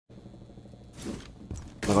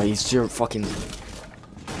Oh god, he's to your fucking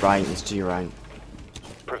right, he's to your right.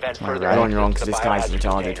 Prevent further You're on your own access because to this the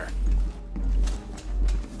guy's biohazard retarded. container.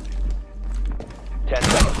 10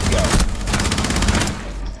 seconds to go.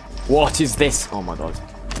 What is this? Oh my god.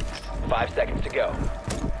 5 seconds to go.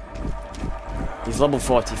 He's level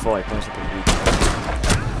 44, he plays up a weak.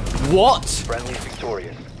 What? Friendly's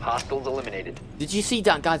victorious. Hostiles eliminated. Did you see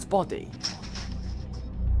that guy's body?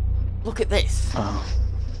 Look at this. Oh.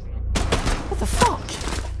 What the fuck?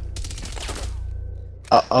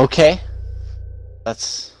 Okay.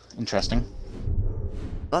 That's interesting.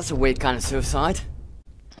 That's a weird kind of suicide.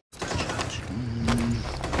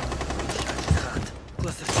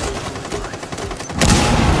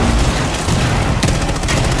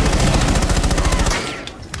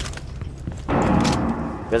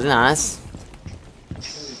 Very nice.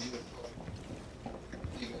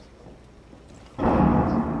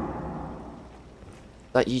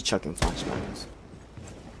 That you chucking flashbangs?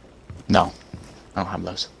 No, I don't have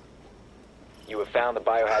those. You have found the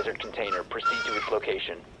biohazard container. Proceed to its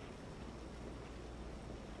location.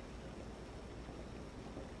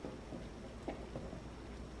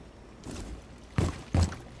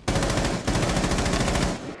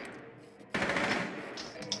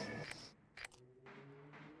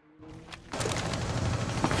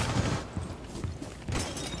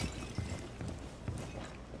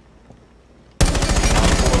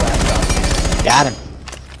 Got him.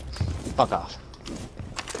 Fuck off.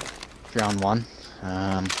 Round one.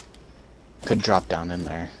 Could drop down in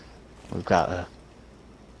there. We've got a.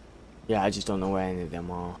 Yeah, I just don't know where any of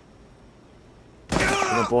them are.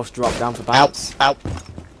 They both drop down for bounce. Out.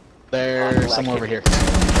 They're somewhere over here.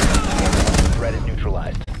 Threat is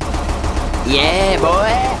neutralized. Yeah,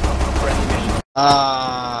 boy. Friendly mission.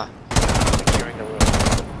 Securing the room.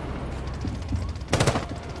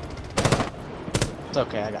 It's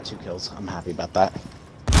okay, I got 2 kills. I'm happy about that.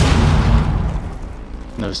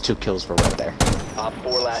 And those 2 kills were right there. Op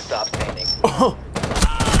 4 last stop standing. Oh.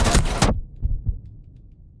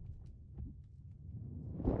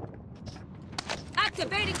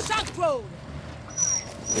 Activating shock drone.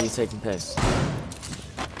 Are you taking piss?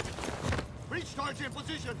 Breach target in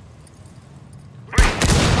position.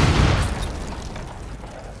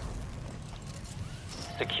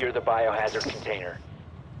 Secure the biohazard container.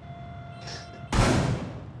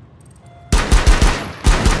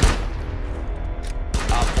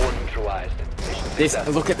 Op 4 neutralized. Mission This,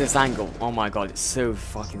 successful. look at this angle. Oh my god, it's so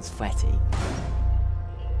fucking sweaty.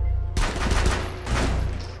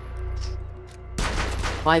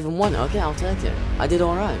 Five and 1, okay, I'll take it. I did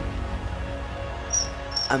alright.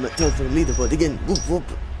 I'm at top of the leaderboard again. Whoop whoop.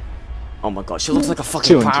 Oh my god, she looks like a fucking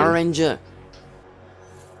 2 and 2. Power Ranger.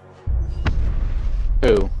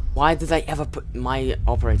 Who? Why did they ever put my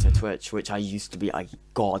operator Twitch, which I used to be a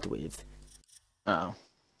god with? Oh.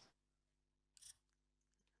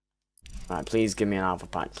 Alright, please give me an alpha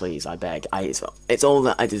pack, please, I beg. It's all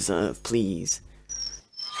that I deserve, please.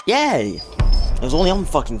 Yay! It was only on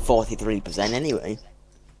fucking 43% anyway.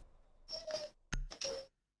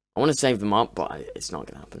 I want to save them up, but it's not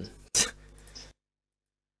gonna happen.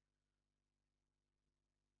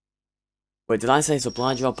 Wait, did I say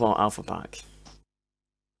supply drop or alpha pack?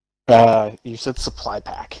 You said supply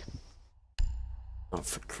pack. Oh,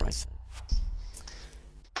 for Christ's sake.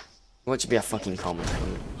 What should be a fucking common?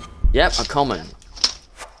 Yep, a common.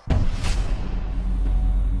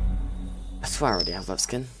 I swear I already have that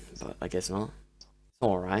skin, but I guess not. It's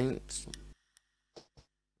alright.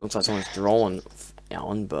 Looks like someone's drawing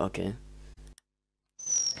on, but okay.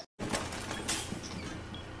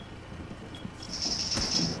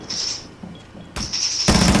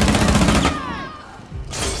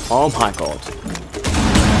 Oh my god.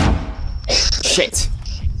 Shit.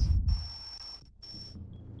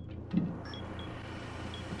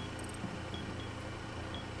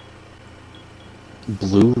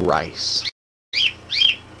 Blue rice.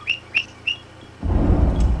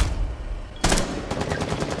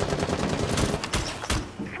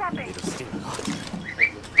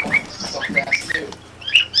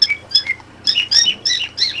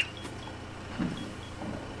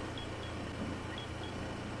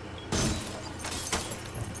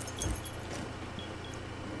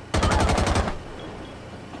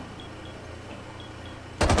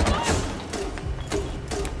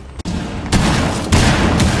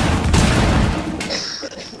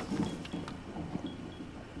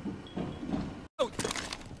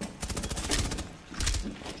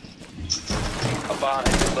 A bomb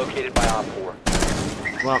has been located by Op 4.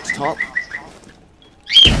 Rock's top.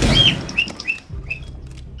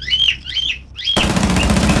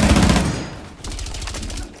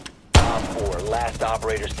 Op 4, last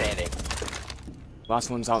operator standing. Last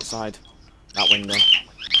one's outside. That window.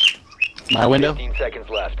 My window? 15 seconds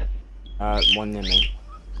left. One near me.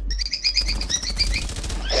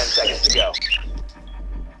 10 seconds to go.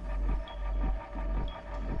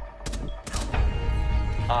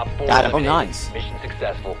 Op 4 Got him. Oh, eliminated. nice. Mission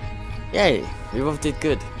successful. Yay, we both did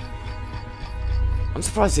good. I'm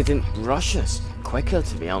surprised they didn't rush us quicker,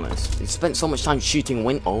 to be honest. They spent so much time shooting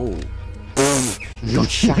Oh. You got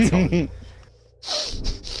shat on.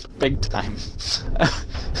 Big time.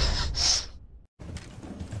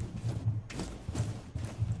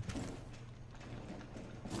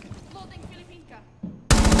 Loading Filipinka.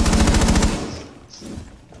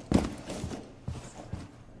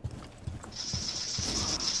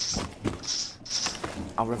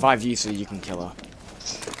 I'll revive you so you can kill her.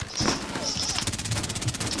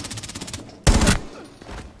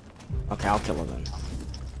 Okay, I'll kill her then.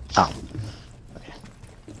 Oh. Okay.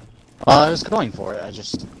 Well, I was going for it, I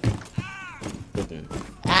just... Didn't.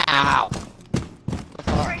 Ow!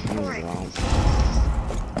 Move around.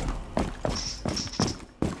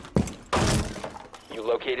 You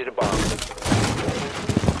located a bomb.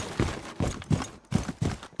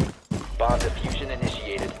 Bomb diffusion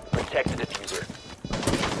initiated. Protect the diffuser.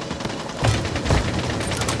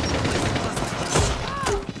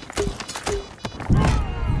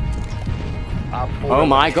 Op 4 Oh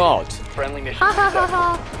my eliminated. god! Friendly mission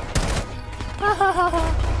successful.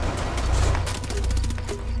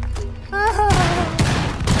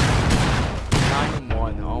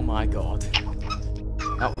 9-1, oh my god.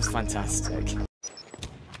 That was fantastic.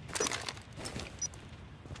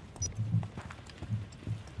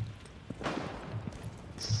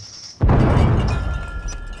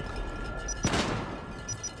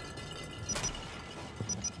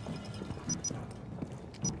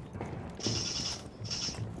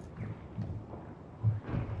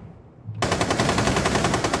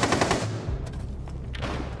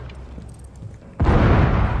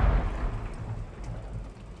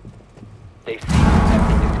 They've ceased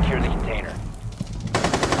attempting to secure the container.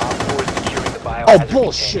 Op 4 is securing the biohazard Oh, container.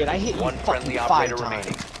 bullshit, I hit you One friendly fucking 5 operator times.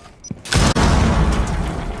 remaining.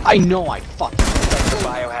 I know I fucking... Protect the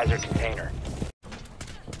biohazard container.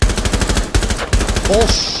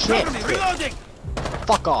 Bullshit!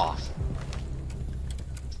 Fuck off.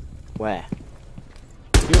 Where?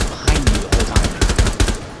 He was behind me the whole time.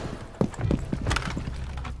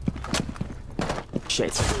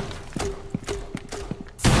 Shit.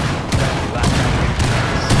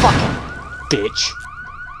 Fucking bitch.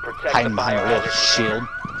 Protect Hiding the behind a biohazard little container. shield.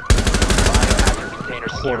 Biohazard container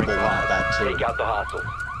securing Horrible one at that, too. Take out the hostiles.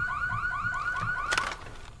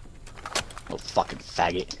 Little fucking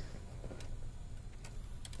faggot.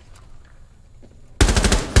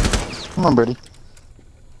 Come on, birdie.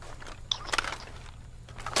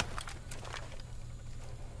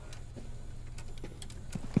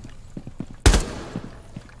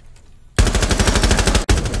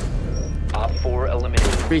 Op 4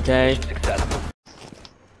 eliminated. 3K. Mission successful.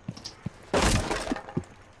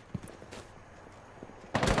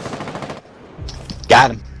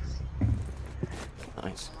 Got him.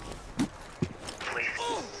 Nice.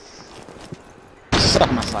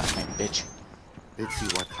 Suck my flashbang, bitch. Let's see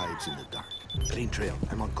what hides in the dark. Green trail.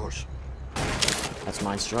 I'm on course. That's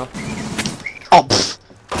Maestro. Oh, pfft.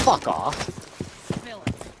 Fuck off. Villain.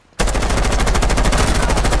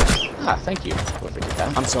 Ah, thank you. Whoever did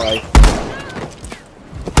that. I'm sorry.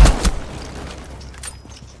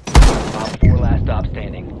 Op 4 last stop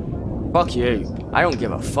standing. Fuck you. I don't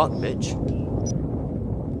give a fuck, bitch.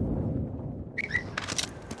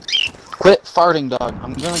 Quit farting, dog.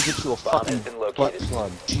 I'm gonna get you a Bomb has fucking been butt located.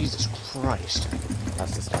 plug. Jesus Christ.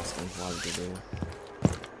 That's disgusting. Why would you do that?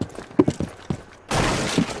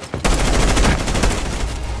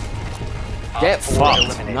 Op Get 4 fucked.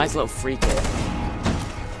 eliminated. Nice little free kick.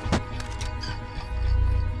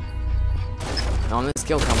 Now on this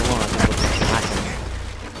kill cam alone, I can look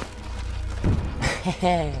at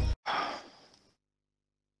him.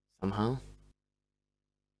 Somehow.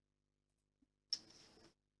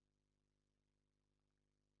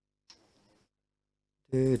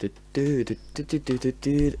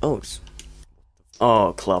 Oh,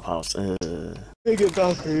 oh, Clubhouse. I get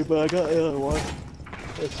Valkyrie, but I got the other one.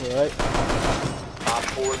 That's alright. Op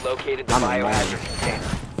 4 located the I'm biohazard mad.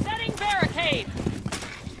 container. Setting barricade.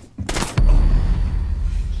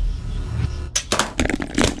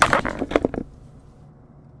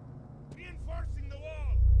 Reinforcing the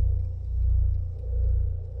wall.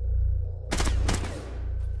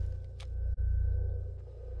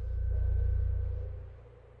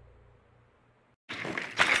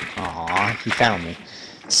 Aw, he found me.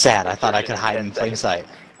 Sad, I thought I could hide in plain sight.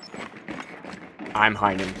 I'm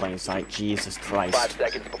hiding in plain sight. Jesus 5 Christ.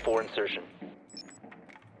 seconds before insertion.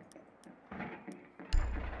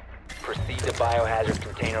 Proceed to biohazard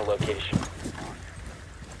container location.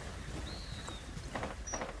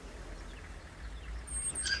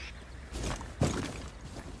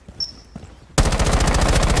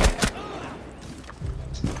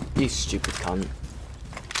 You stupid cunt.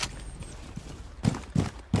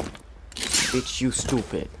 Bitch, you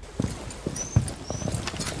stupid.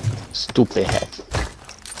 Stupid head.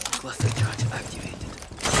 Cluster charge activated.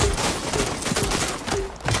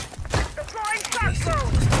 Deploying shock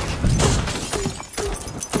mode.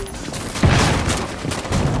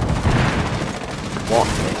 What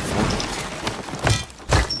the fuck?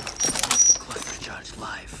 Cluster charge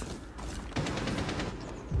live.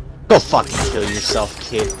 Go fucking kill yourself,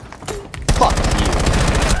 kid. Fuck you.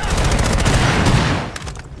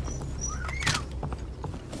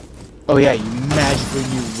 Oh yeah, you magically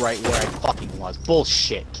knew right where I fucking was.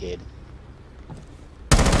 Bullshit, kid.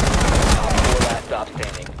 Op 4 last stop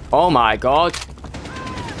standing. Oh my god.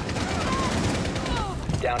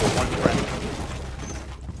 Down to 1 friendly.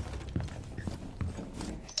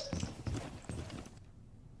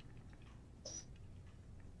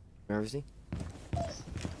 Where is he?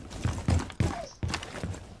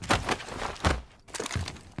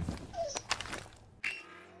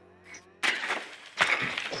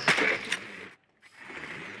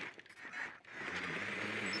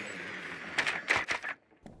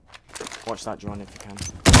 Watch that, John, if you can.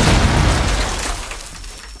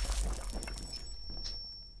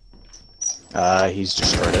 He's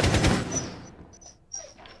destroyed it.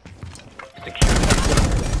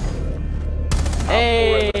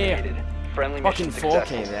 Hey! Friendly Fucking mission 4K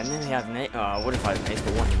successful. then. Then he had an 8. Oh, what if I had an 8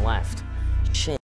 but 1 left? Shit.